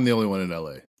 right? I'm the only one in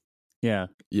LA. Yeah,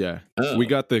 Yeah. Oh. We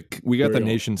got the Where y'all?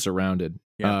 nation surrounded.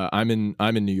 Yeah. I'm in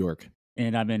New York.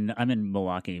 and I'm in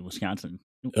Milwaukee, Wisconsin.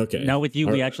 Okay. Now with you,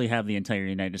 All we right. actually have the entire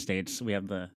United States. We have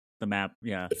the map.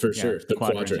 Yeah, For yeah, sure. The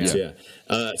quadrants,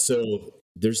 yeah. So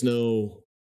there's no,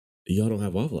 y'all don't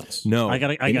have Waffle House. No, I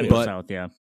gotta go but south. Yeah.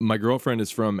 my girlfriend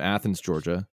is from Athens,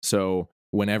 Georgia. So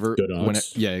whenever, Go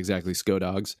Dogs. yeah, exactly, Sco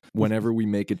Dogs. Whenever we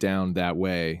make it down that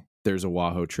way, there's a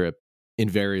Wahoo trip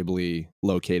invariably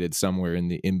located somewhere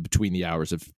in between the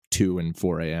hours of 2 and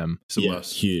 4 a.m. It's a Yeah,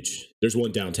 must. huge. There's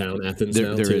one downtown Athens There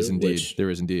now, too, is indeed. which There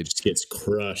is indeed. just gets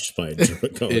crushed by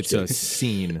drunk college It's a kids.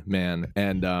 scene, man.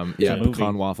 And Yeah. yeah, Movie.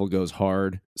 pecan waffle goes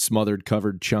hard. Smothered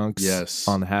covered chunks Yes.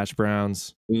 on the hash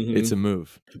browns. Mhm. It's a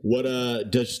move. What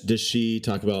does she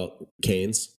talk about?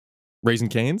 Canes? Raising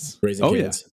Cane's? Raising Oh,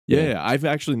 Canes? Yeah, I've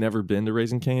actually never been to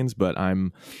Raising Cane's, but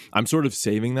I'm sort of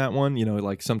saving that one. You know,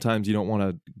 like sometimes you don't want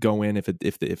to go in if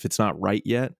it's not right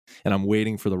yet, and I'm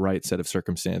waiting for the right set of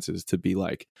circumstances to be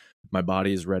like, my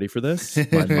body is ready for this,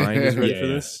 my mind is ready Yeah, for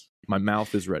yeah. this, my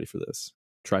mouth is ready for this.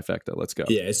 Trifecta, let's go.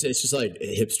 Yeah, it's just like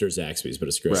hipster Zaxby's, but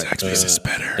it's great. Right. Zaxby's is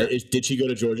better. Did she go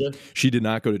to Georgia? She did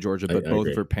not go to Georgia, but I both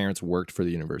agree. of her parents worked for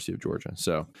the University of Georgia,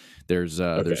 so there's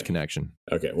Okay. connection.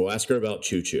 Okay, well, ask her about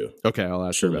Choo Choo. Okay, I'll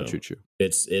ask She'll her about know. Choo Choo.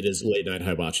 It is late night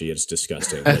hibachi. It's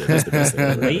disgusting. But it is the best thing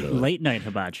I've ever had in my life. Late night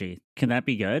hibachi. Can that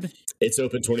be good? It's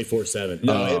open 24/7.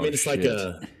 No, I Oh, mean it's like shit.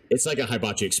 a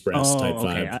hibachi express type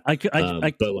okay. vibe. I could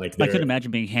But like I couldn't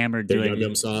imagine being hammered their doing yum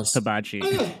yum sauce. hibachi.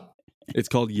 It's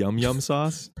called Yum Yum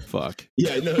Sauce. Fuck.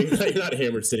 Yeah, no, you're not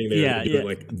hammered sitting there Yeah, doing yeah.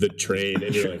 like the train,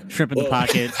 and you're like Shrimp in the whoa.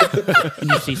 pocket.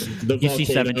 And you see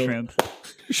seven volcano. shrimp.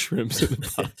 Shrimps in the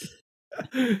pot.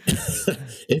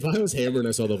 If I was hammered and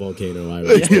I saw the volcano, I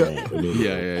would.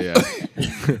 Yeah.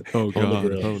 Yeah. Oh god.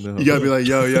 grill. Oh no. You gotta be like,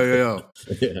 yo, yo, yo,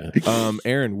 yo. Yeah.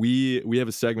 Aaron, we have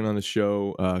a segment on the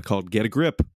show called Get a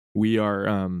Grip. We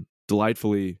are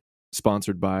delightfully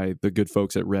sponsored by the good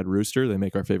folks at Red Rooster. They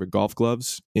make our favorite golf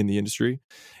gloves in the industry.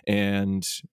 And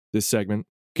this segment,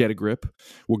 Get a Grip,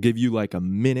 will give you like a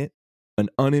minute, an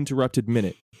uninterrupted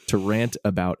minute to rant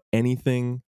about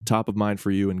anything top of mind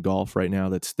for you in golf right now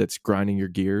that's grinding your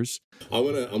gears. I'm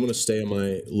gonna stay on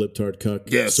my libtard cuck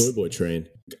Yes. soy boy train.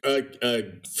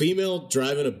 Female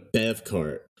driving a bev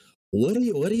cart. What do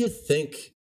you think?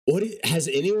 Has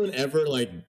anyone ever like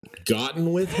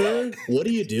gotten with her? What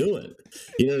are you doing?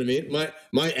 You know what I mean?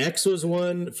 My ex was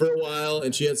one for a while,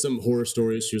 and she had some horror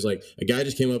stories. She was like, a guy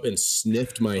just came up and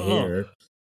sniffed my hair.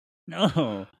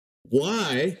 No.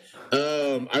 Why?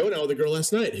 I went out with a girl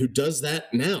last night who does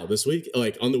that now this week,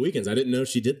 like on the weekends. I didn't know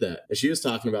she did that. And she was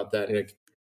talking about that. And like,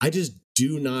 I just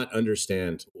do not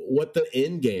understand what the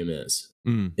end game is.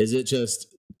 Mm. Is it just,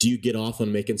 do you get off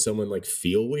on making someone like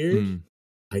feel weird? Mm.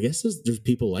 I guess there's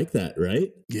people like that, right?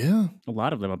 Yeah. A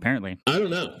lot of them, apparently. I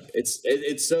don't know.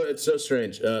 It's so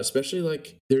strange. Especially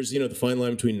like there's, the fine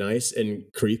line between nice and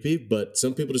creepy, but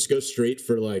some people just go straight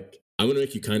for like, I'm going to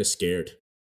make you kind of scared.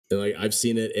 And like, I've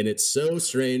seen it and it's so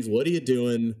strange. What are you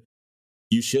doing?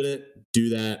 You shouldn't do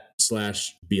that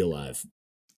 / be alive.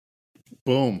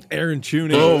 Boom. Aaron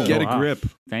Tuning, Boom. Get a Wow. grip.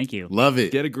 Thank you. Love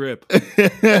it. Get a grip.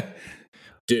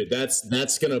 Dude,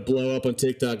 that's going to blow up on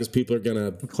TikTok because people are going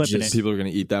to Clipping just it. People are going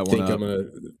to eat that one think up. I'm a,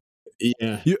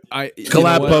 yeah.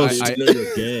 Collab what? post. I know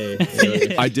you're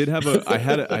gay. I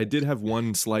did have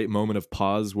one slight moment of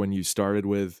pause when you started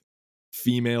with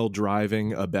female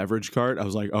driving a beverage cart. I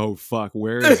was like, oh fuck,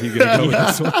 where is he gonna go with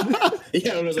this one?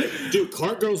 Yeah, and I was like, dude,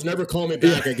 cart girls never call me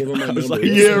back. I give them my I number. was like,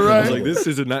 Yeah, I right. was like, this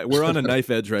is we're on a knife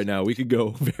edge right now. We could go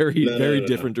very, No, very no.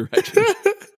 different directions.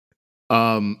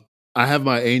 I have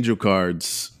my angel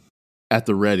cards at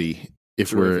the ready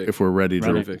if Terrific. we're ready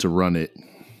Terrific. to run it. What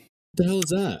the hell is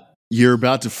that? You're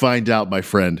about to find out, my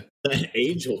friend.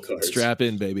 Angel cards. Strap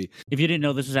in, baby. If you didn't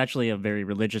know, this is actually a very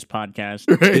religious podcast.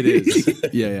 It is.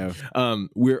 Yeah.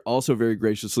 We're also very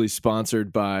graciously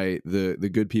sponsored by the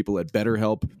good people at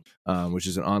BetterHelp, which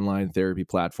is an online therapy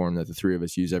platform that the three of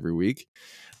us use every week.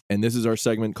 And this is our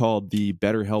segment called the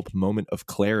BetterHelp Moment of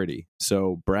Clarity.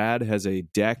 So Brad has a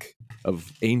deck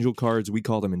of angel cards. We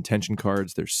call them intention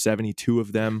cards. There's 72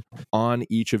 of them. On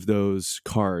each of those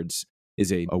cards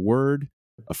is a word,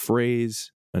 a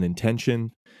phrase, an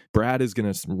intention. Brad is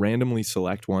going to randomly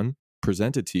select one,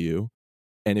 present it to you.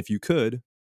 And if you could,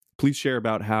 please share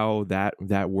about how that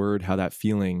word, how that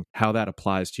feeling, how that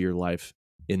applies to your life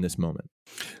in this moment.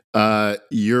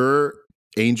 Your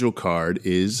angel card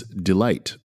is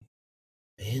delight.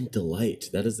 Man, delight.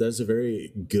 That's a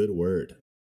very good word.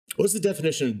 What's the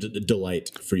definition of delight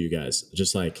for you guys?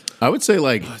 Just like, I would say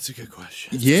like that's a good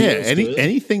question. yeah, Feels good.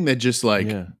 anything that just like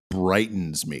Yeah.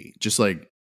 brightens me. Just like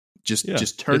just Yeah.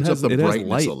 turns up the it has brightness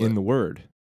light a little. in the word.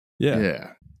 Yeah.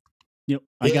 Yeah. You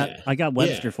know, Yeah, I got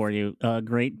Webster yeah. for you.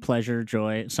 Great pleasure,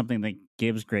 joy, something that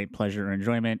gives great pleasure or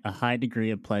enjoyment, a high degree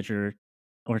of pleasure,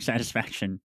 or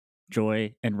satisfaction,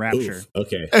 joy, and rapture. Oof,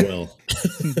 okay, well,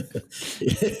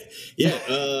 yeah.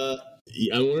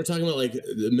 When we're talking about like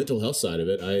the mental health side of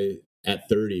it, I at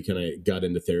 30 kind of got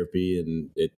into therapy, and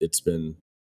it's been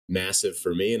massive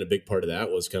for me. And a big part of that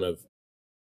was kind of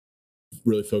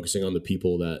really focusing on the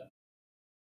people that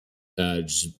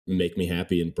just make me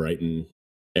happy and brighten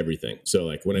everything. So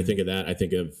like when I think of that,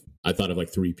 I thought of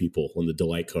like 3 people when the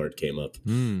Delight card came up.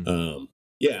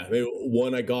 Yeah, maybe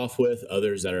one I golf with,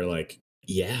 others that are like,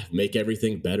 yeah, make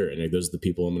everything better. And like, those are the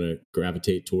people I'm going to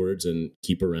gravitate towards and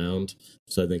keep around.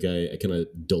 So I think I kind of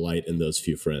delight in those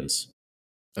few friends.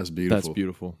 That's beautiful. That's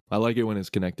beautiful. I like it when it's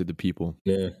connected to people.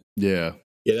 Yeah. Yeah.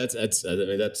 Yeah,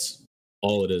 that's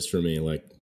all it is for me. Like,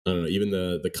 I don't know, even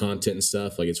the content and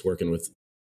stuff, like it's working with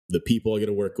the people I get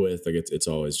to work with. Like it's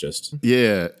always just.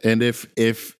 Yeah. And if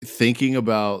thinking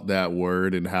about that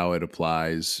word and how it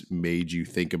applies made you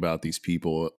think about these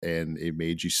people and it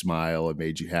made you smile, it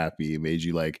made you happy, it made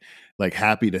you like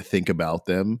happy to think about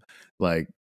them, like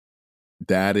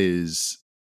that is,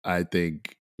 I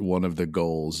think, one of the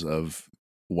goals of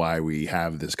why we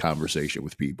have this conversation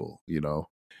with people, you know,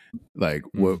 like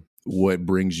what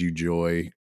brings you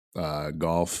joy.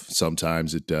 Golf,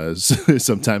 sometimes it does,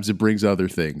 sometimes it brings other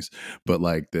things, but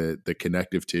like the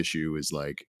connective tissue is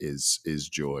like is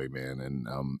joy, man. And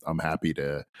I'm happy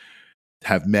to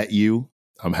have met you.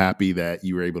 I'm happy that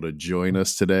you were able to join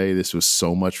us today. This was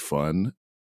so much fun.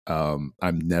 I'm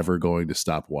never going to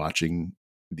stop watching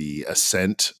the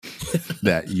ascent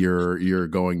that you're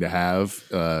going to have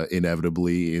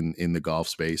inevitably in the golf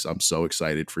space. I'm so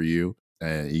excited for you,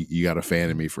 and you got a fan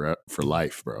in me for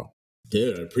life, bro.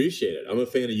 Dude, I appreciate it. I'm a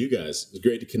fan of you guys. It's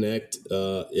great to connect.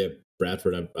 Yeah,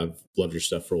 Bradford, I've loved your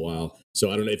stuff for a while. So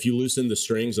I don't know if you loosen the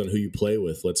strings on who you play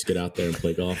with. Let's get out there and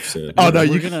play golf soon. Oh no,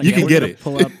 you can get it.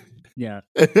 Pull up. Yeah.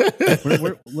 Let's get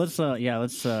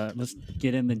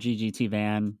in the GGT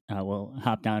van. We'll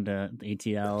hop down to the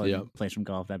ATL and play some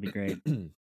golf. That'd be great.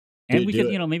 And Dude, we could,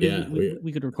 maybe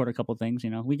we could record a couple things.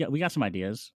 We got some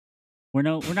ideas. We're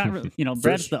not really,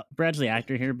 Brad's the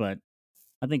actor here, but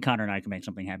I think Connor and I can make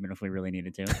something happen if we really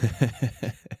needed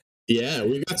to. Yeah,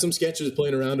 we got some sketches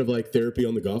playing around of like therapy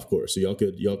on the golf course, so y'all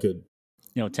could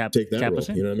take that role. Us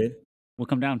in. You know what I mean? We'll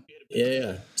come down.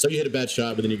 Yeah. So you hit a bad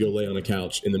shot, but then you go lay on a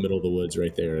couch in the middle of the woods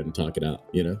right there and talk it out.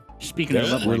 You know. Speaking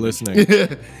of love, we're listening.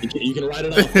 You can write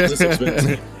it off. It's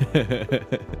expensive.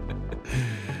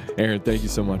 Aaron, thank you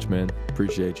so much, man.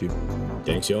 Appreciate you.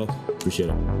 Thanks, y'all. Appreciate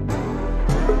it.